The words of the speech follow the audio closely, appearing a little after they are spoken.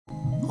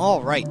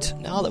Alright,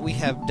 now that we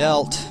have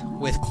dealt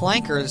with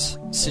Clanker's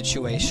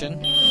situation,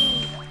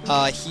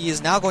 he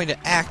is now going to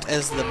act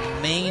as the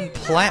main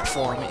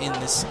platform in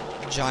this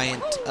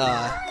giant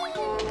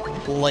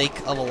lake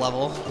of a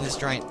level, this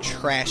giant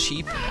trash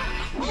heap.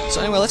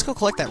 So anyway, let's go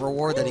collect that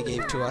reward that he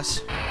gave to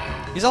us.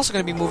 He's also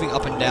going to be moving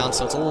up and down,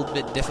 so it's a little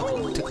bit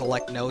difficult to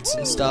collect notes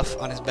and stuff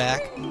on his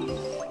back.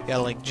 You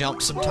gotta like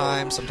jump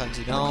sometimes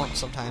you don't,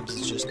 sometimes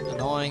it's just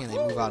annoying and they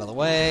move out of the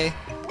way.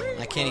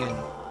 I can't even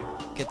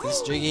get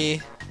this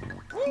jiggy.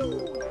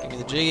 Give me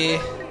the jiggy.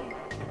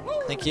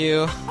 Thank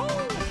you.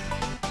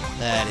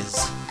 That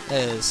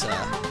is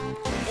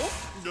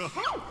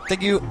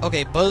thank you.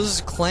 Okay,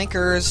 Buzz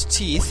Clanker's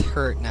teeth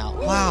hurt now.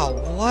 Wow,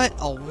 what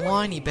a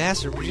whiny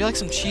bastard. Would you like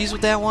some cheese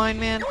with that wine,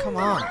 man? Come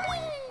on.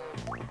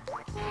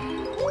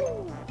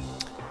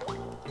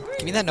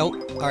 Give me that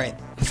note. Alright,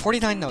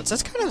 49 notes.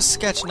 That's kind of a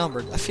sketch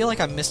number. I feel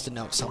like I missed a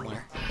note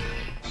somewhere.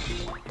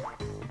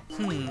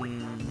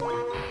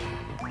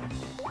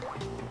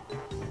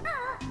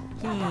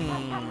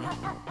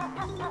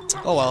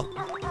 Oh well.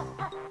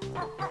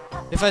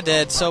 If I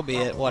did, so be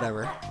it.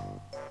 Whatever.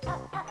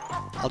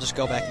 I'll just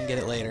go back and get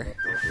it later.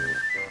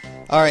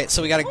 Alright,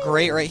 so we got a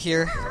grate right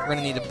here. We're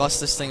gonna need to bust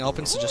this thing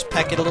open, so just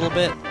peck it a little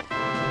bit.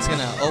 It's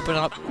gonna open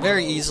up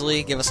very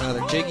easily, give us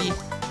another jiggy.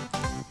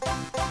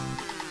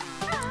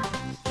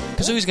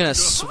 Kazooie's gonna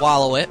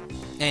swallow it,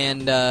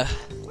 and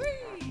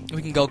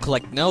we can go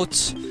collect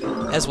notes,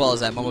 as well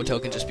as that Momo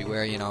token. Just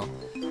beware, you know.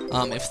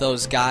 If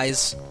those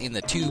guys in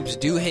the tubes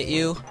do hit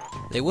you,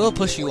 they will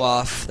push you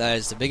off. That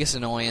is the biggest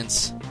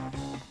annoyance.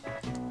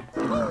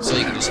 So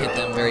you can just hit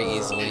them very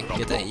easily,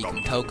 get that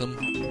Econ token,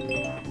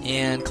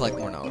 and collect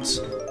more notes.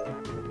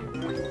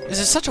 This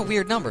is such a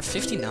weird number,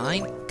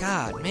 59?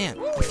 God, man,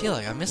 I feel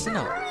like I missed a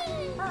note.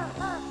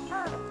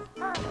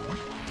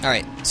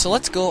 Alright, so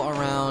let's go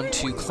around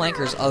to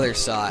Clanker's other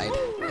side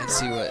and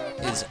see what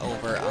is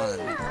over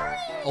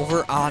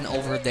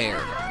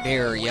there.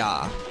 There,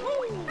 yeah.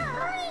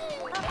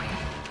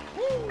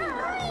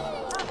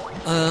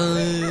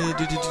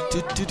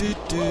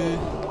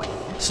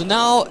 So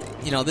now,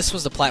 you know, this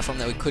was the platform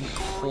that we couldn't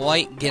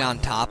quite get on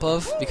top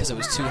of because it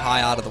was too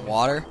high out of the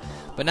water.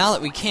 But now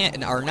that we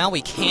can, or now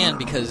we can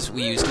because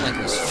we use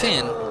Clanker's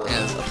fin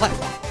as the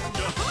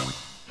platform.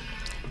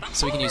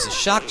 So we can use the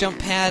shock jump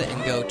pad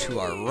and go to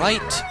our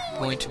right.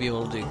 Going to be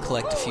able to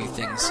collect a few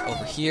things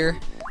over here.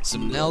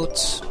 Some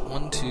notes.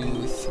 1,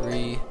 2,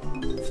 3,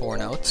 4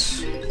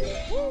 notes.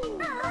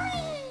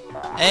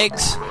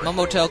 Eggs,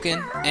 Momo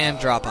token, and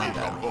drop on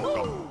down.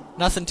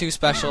 Nothing too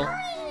special.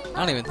 I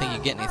don't even think you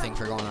get anything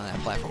for going on that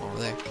platform over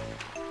there.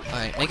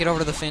 Alright, make it over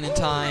to the fin in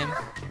time.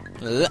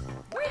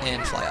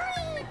 And fly up.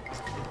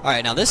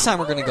 Alright, now this time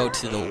we're going to go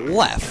to the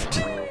left.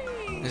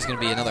 There's going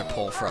to be another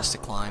pole for us to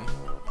climb.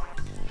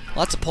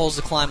 Lots of poles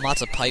to climb,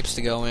 lots of pipes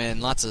to go in,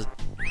 lots of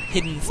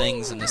hidden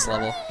things in this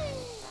level.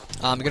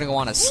 You're going to go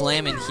on a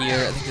slam in here.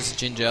 I think this is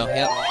Jinjo.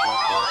 Yep.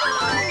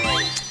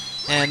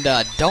 And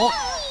don't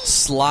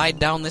slide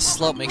down this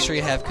slope. Make sure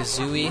you have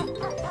Kazooie,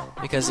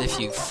 because if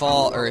you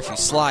fall, or if you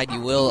slide, you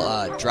will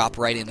drop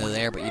right into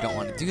there, but you don't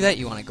want to do that.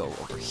 You want to go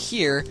over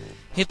here,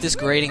 hit this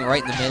grating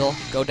right in the middle,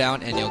 go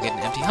down, and you'll get an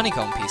empty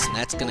honeycomb piece, and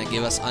that's going to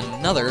give us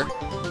another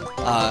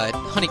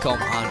honeycomb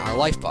on our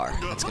life bar.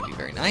 That's going to be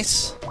very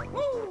nice.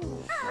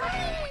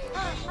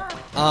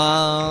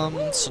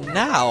 So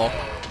now,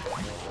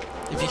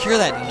 if you hear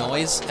that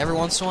noise, every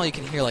once in a while you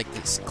can hear like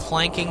this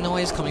clanking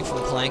noise coming from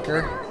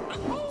Clanker.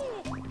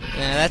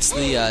 And that's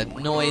the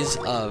noise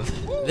of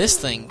this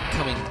thing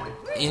coming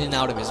in and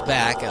out of his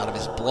back, out of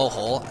his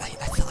blowhole. I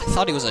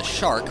thought he was a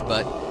shark,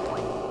 but,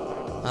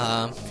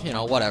 you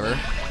know, whatever.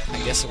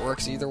 I guess it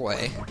works either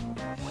way.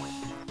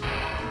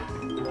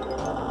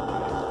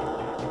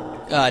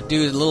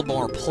 Do a little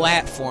more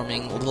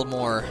platforming, a little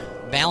more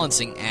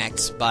balancing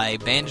acts by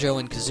Banjo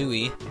and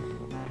Kazooie.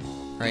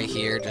 Right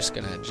here, just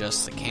gonna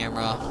adjust the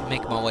camera,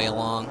 make my way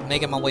along,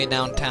 making my way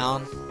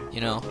downtown,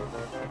 you know,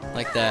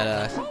 like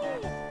that,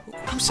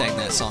 who sang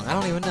that song? I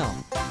don't even know.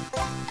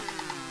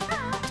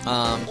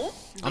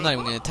 I'm not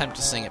even gonna attempt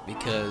to sing it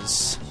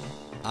because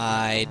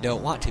I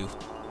don't want to.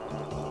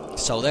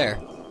 So there.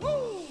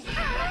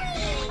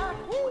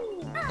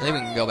 I think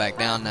we can go back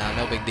down now,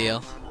 no big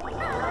deal.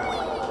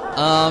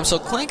 So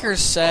Clanker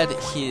said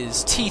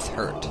his teeth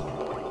hurt.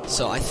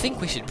 So I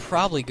think we should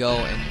probably go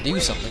and do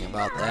something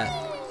about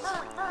that.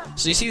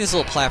 So you see these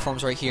little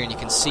platforms right here, and you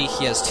can see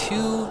he has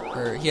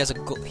he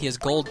has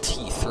gold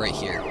teeth right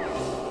here.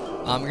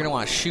 You're gonna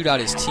want to shoot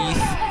out his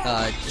teeth,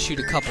 shoot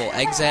a couple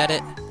eggs at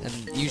it, and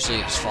usually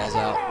it just falls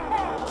out.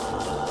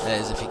 That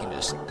is, if you can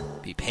just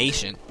be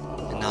patient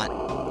and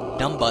not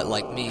dumb butt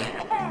like me.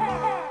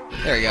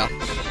 There we go.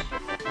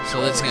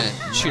 So that's gonna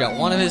shoot out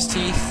one of his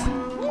teeth.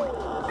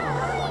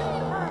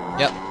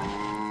 Yep.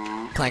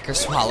 Clanker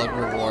swallowed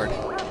reward.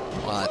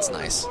 Well, that's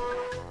nice.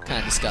 Kind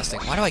of disgusting.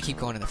 Why do I keep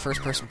going in the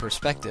first-person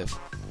perspective?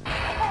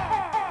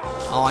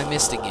 Oh, I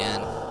missed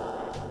again.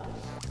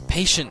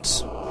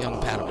 Patience, young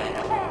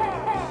Padawan.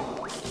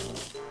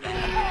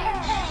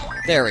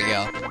 There we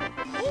go.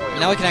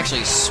 now we can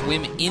actually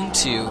swim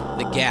into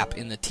the gap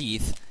in the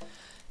teeth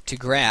to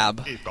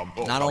grab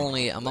not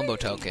only a Mumbo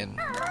token,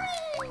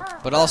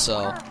 but also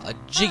a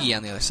Jiggy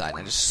on the other side.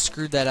 And I just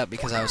screwed that up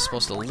because I was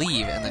supposed to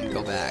leave and then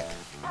go back.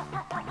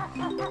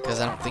 Because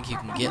I don't think you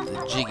can get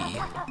the Jiggy.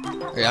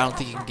 Or I don't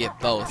think you can get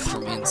both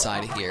from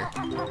inside of here.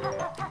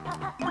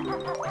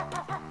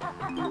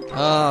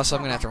 Oh, so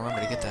I'm going to have to remember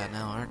to get that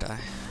now, aren't I?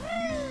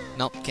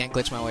 Nope, can't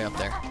glitch my way up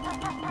there.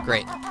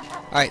 Great.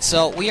 Alright,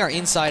 so we are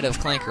inside of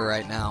Clanker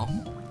right now.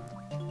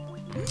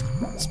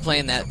 It's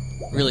playing that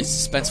really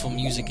suspenseful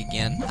music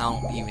again.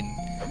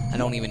 I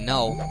don't even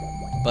know.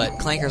 But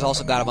Clanker's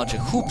also got a bunch of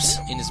hoops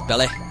in his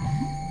belly.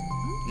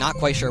 Not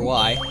quite sure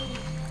why.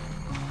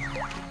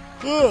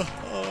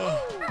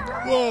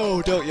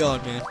 Whoa, don't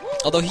yawn, man.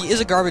 Although he is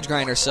a garbage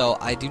grinder, so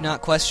I do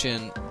not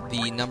question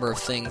the number of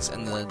things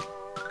and the,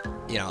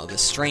 you know, the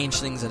strange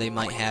things that he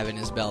might have in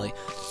his belly.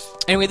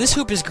 Anyway, this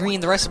hoop is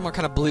green, the rest of them are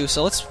kind of blue,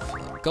 so let's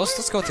go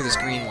through this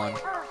green one.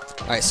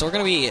 Alright, so we're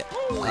going to be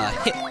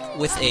hit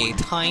with a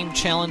time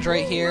challenge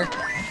right here.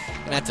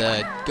 We're going to have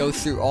to go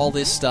through all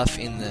this stuff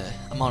in the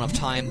amount of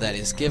time that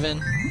is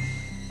given.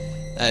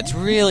 It's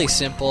really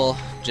simple,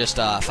 just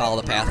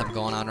follow the path I'm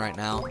going on right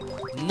now.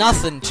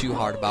 Nothing too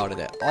hard about it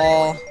at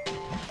all.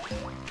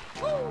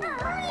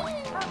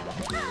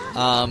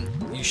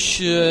 You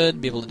should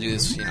be able to do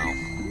this, you know,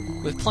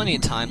 with plenty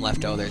of time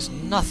left. Oh, there's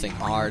nothing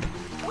hard.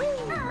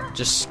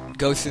 Just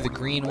go through the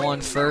green one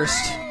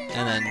first,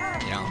 and then,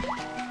 you know,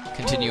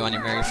 continue on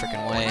your merry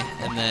frickin' way.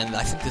 And then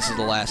I think this is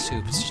the last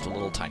hoop. It's just a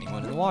little tiny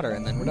one in the water,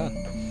 and then we're done.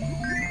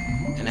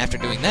 And after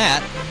doing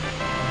that,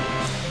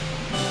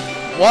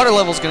 water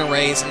level's gonna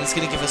raise, and it's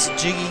gonna give us a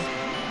Jiggy.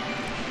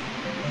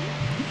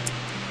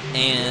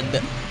 And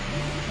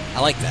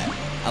I like that.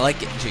 I like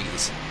getting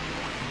Jiggies.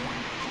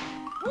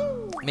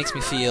 Makes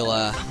me feel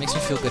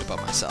good about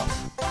myself.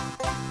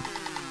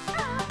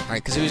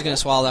 Alright, Kazooie's gonna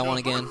swallow that one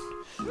again.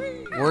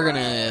 We're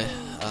gonna,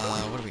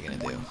 what are we gonna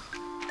do?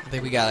 I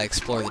think we gotta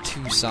explore the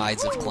two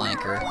sides of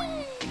Clanker.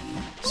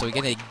 So we're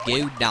gonna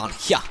go down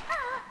here.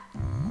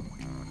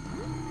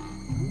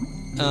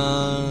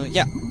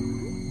 Yeah.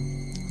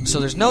 So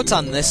there's notes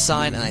on this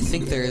side, and I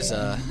think there's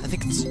I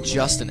think it's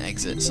just an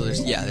exit. So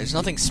there's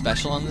nothing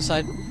special on this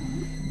side.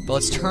 But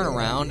let's turn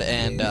around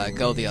and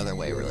go the other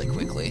way really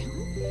quickly.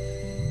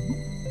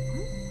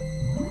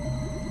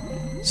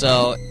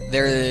 So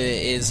there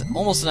is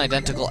almost an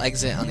identical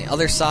exit on the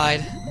other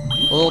side,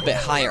 a little bit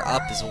higher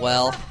up as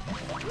well.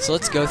 So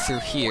let's go through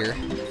here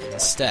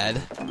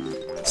instead,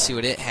 see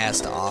what it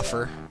has to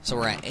offer. So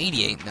we're at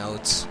 88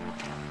 notes.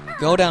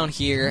 Go down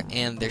here,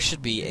 and there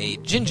should be a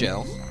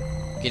Jinjo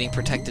getting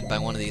protected by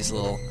one of these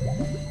little,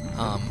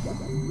 oh,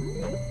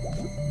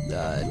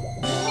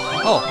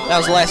 that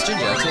was the last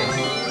Jinjo, too.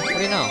 What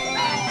do you know?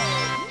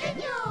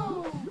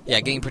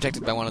 Yeah, getting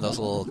protected by one of those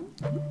little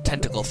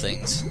tentacle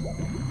things.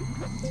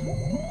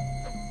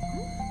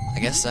 I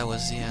guess that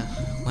was the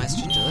last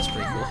Jinjo. That's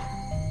pretty cool.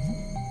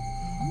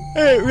 I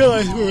didn't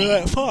realize we were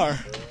that far.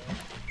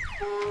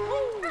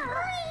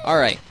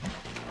 Alright.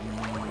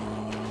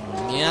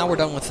 Yeah, we're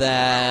done with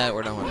that.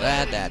 We're done with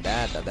that.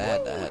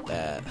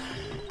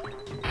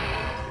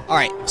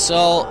 Alright,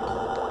 so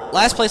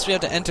last place we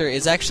have to enter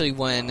is actually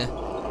when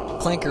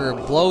Clanker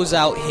blows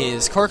out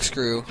his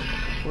corkscrew.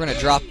 We're going to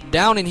drop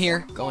down in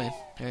here. Go in.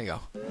 There you go.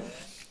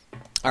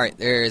 Alright,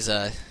 there's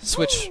a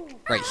switch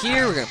right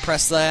here. We're going to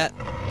press that.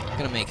 We're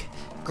going to make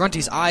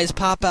Grunty's eyes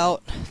pop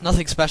out.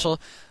 Nothing special.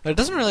 But it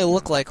doesn't really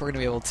look like we're going to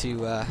be able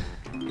to...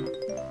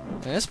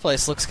 this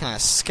place looks kind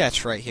of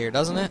sketch right here,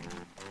 doesn't it?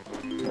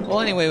 Well,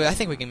 anyway, I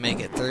think we can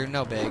make it through.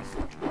 No big.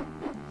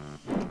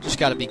 Just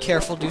got to be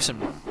careful. Do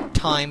some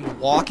timed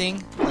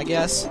walking, I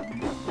guess.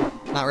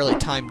 Not really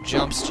timed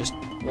jumps, just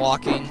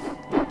walking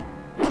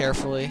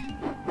carefully.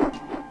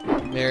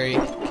 Very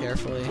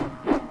carefully.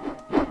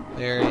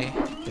 Very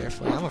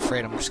carefully. I'm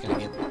afraid I'm just going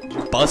to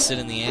get busted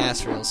in the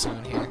ass real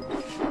soon here.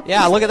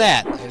 Yeah, look at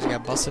that. I just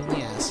got busted in the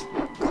ass.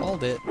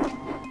 Called it.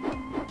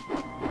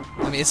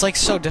 I mean, it's like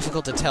so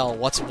difficult to tell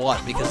what's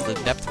what because of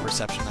the depth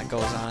perception that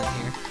goes on in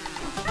here.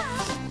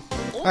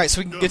 Alright,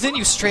 so we can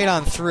continue straight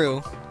on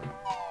through.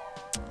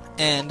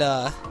 And,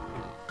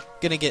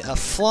 gonna get a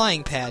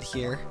flying pad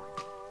here.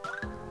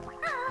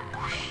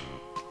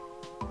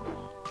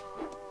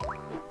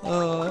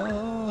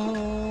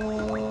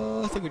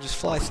 I think we just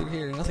fly through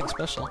here. Nothing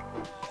special.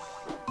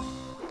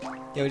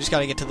 Yeah, we just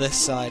gotta get to this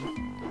side.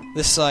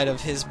 This side of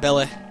his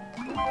belly.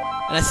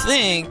 And I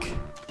think...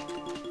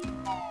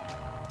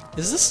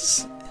 Is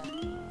this...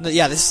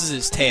 Yeah, this is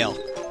his tail.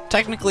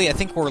 Technically, I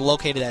think we're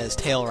located at his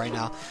tail right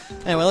now.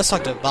 Anyway, let's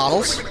talk to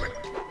Bottles.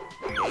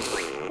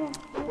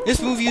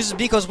 This move uses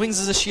Biko's wings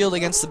as a shield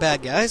against the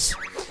bad guys.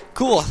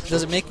 Cool.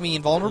 Does it make me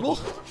invulnerable?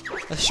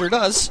 It sure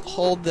does.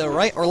 Hold the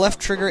right or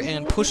left trigger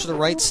and push the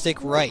right stick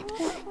right.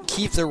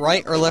 Keep the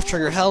right or left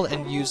trigger held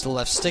and use the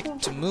left stick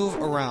to move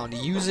around.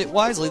 Use it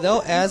wisely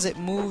though, as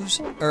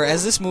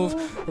this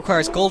move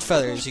requires gold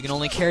feathers. You can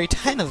only carry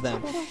 10 of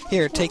them.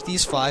 Here, take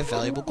these 5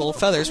 valuable gold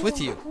feathers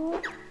with you.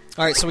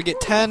 Alright, so we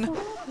get 10.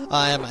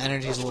 My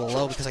energy's a little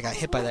low because I got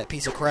hit by that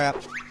piece of crap.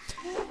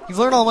 You You've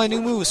learned all my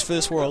new moves for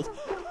this world.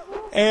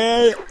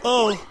 And,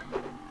 oh.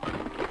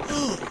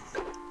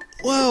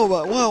 Whoa,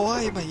 whoa,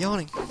 why am I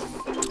yawning?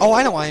 Oh,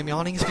 I know why I'm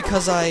yawning. It's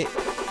because I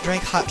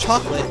drank hot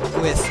chocolate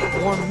with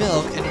warm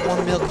milk, and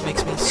warm milk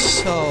makes me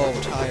so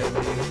tired,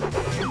 dude.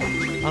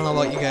 I don't know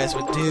about you guys,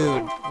 but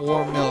dude,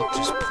 warm milk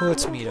just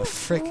puts me to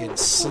frickin'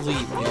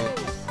 sleep,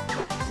 dude.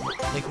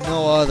 Like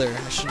no other.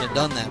 I shouldn't have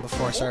done that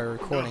before I started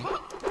recording.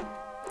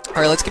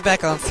 Alright, let's get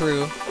back on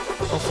through.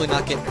 Hopefully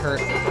not getting hurt.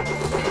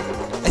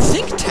 I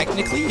think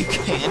technically you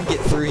can get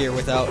through here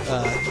without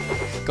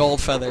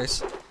gold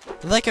feathers.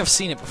 Like I've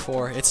seen it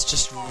before. It's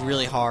just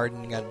really hard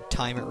and you gotta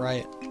time it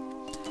right.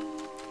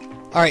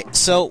 Alright,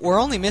 so we're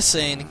only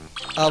missing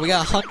we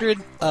got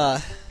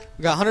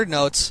 100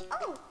 notes.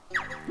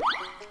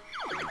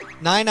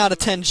 9 out of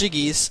 10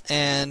 jiggies,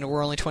 and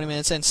we're only 20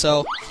 minutes in,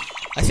 so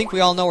I think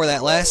we all know where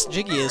that last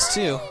jiggy is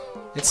too.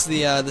 It's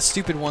the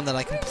stupid one that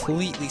I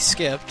completely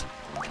skipped,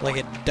 like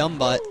a dumb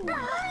butt.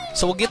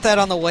 So we'll get that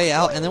on the way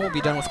out, and then we'll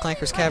be done with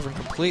Clanker's Cavern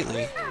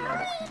completely.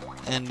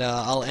 And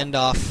I'll end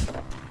off.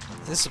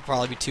 This will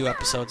probably be 2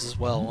 episodes as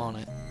well, won't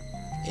it?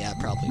 Yeah, it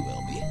probably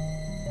will be.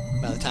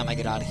 By the time I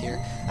get out of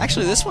here.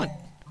 Actually, this one.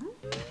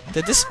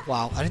 Did this?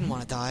 Wow, I didn't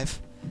want to dive.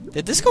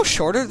 Did this go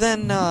shorter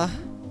than?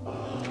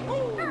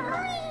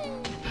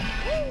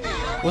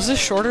 Was this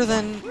shorter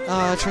than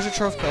Treasure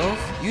Trove Cove?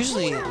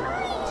 Usually,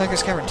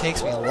 Clanker's Cavern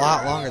takes me a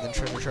lot longer than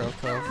Treasure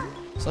Trove Cove,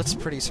 so that's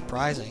pretty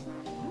surprising.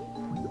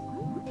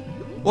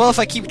 Well, if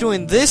I keep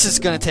doing this, it's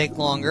gonna take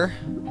longer.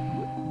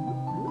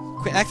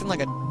 Quit acting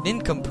like a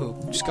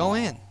nincompoop. Just go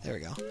in. There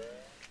we go.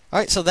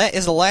 Alright, so that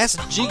is the last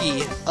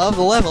jiggy of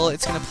the level.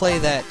 It's gonna play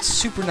that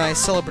super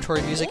nice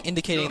celebratory music,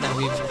 indicating that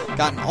we've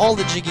gotten all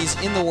the jiggies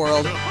in the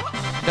world.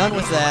 Done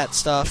with that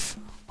stuff.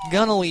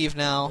 Gonna leave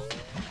now.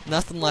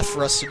 Nothing left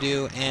for us to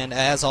do, and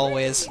as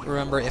always,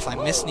 remember, if I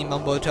miss any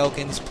Mumbo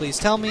tokens, please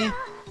tell me,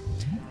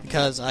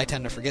 because I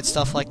tend to forget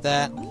stuff like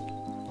that.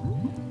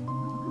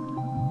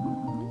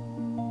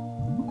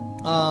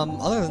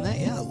 Other than that,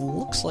 yeah, it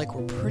looks like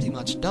we're pretty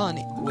much done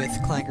with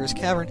Clanker's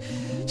Cavern.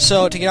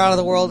 So, to get out of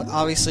the world,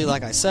 obviously,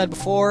 like I said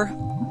before,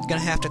 gonna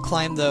have to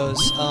climb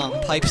those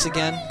pipes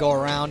again, go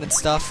around and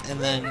stuff,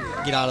 and then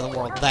get out of the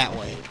world that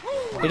way.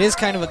 It is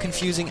kind of a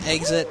confusing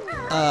exit,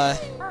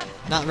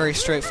 not very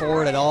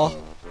straightforward at all.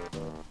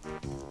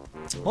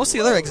 Most of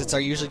the other exits are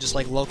usually just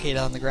like located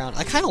on the ground.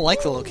 I kind of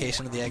like the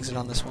location of the exit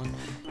on this one,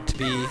 to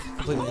be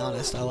completely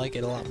honest. I like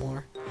it a lot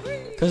more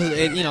because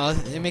it, you know,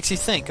 it makes you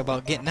think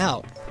about getting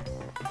out.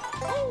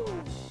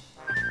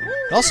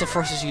 It also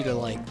forces you to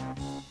like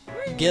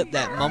get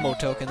that Mumbo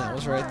token that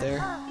was right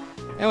there.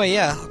 Anyway,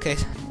 yeah, okay,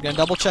 I'm gonna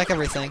double check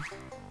everything.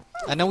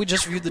 I know we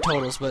just viewed the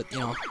totals, but you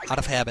know, out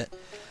of habit.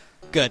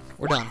 Good,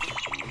 we're done.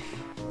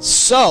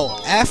 So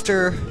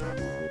after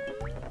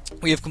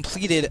we have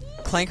completed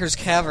Clanker's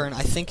Cavern,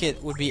 I think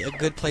it would be a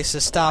good place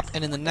to stop,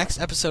 and in the next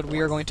episode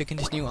we are going to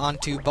continue on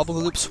to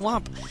Bubblegloop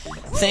Swamp.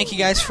 Thank you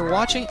guys for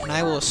watching, and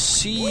I will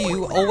see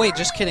you... Oh wait,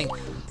 just kidding.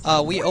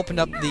 We opened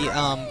up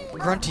the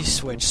Grunty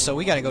switch, so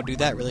we gotta go do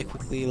that really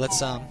quickly.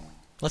 Let's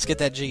get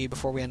that jiggy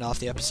before we end off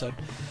the episode.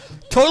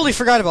 Totally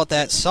forgot about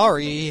that,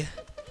 sorry.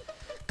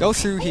 Go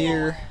through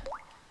here.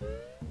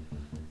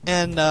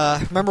 And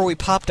remember we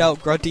popped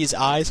out Grunty's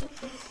eyes?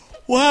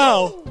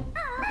 Wow!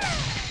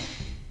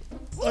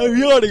 I'm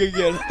yawning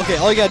again. Okay,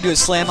 all you gotta do is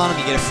slam on him,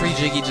 you get a free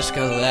jiggy just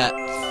because of that.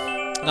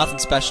 Nothing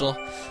special.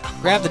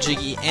 Grab the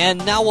jiggy,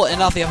 and now we'll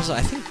end off the episode,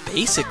 I think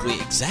basically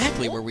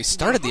exactly where we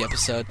started the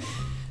episode.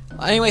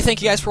 Anyway,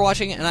 thank you guys for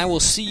watching, and I will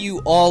see you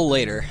all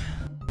later.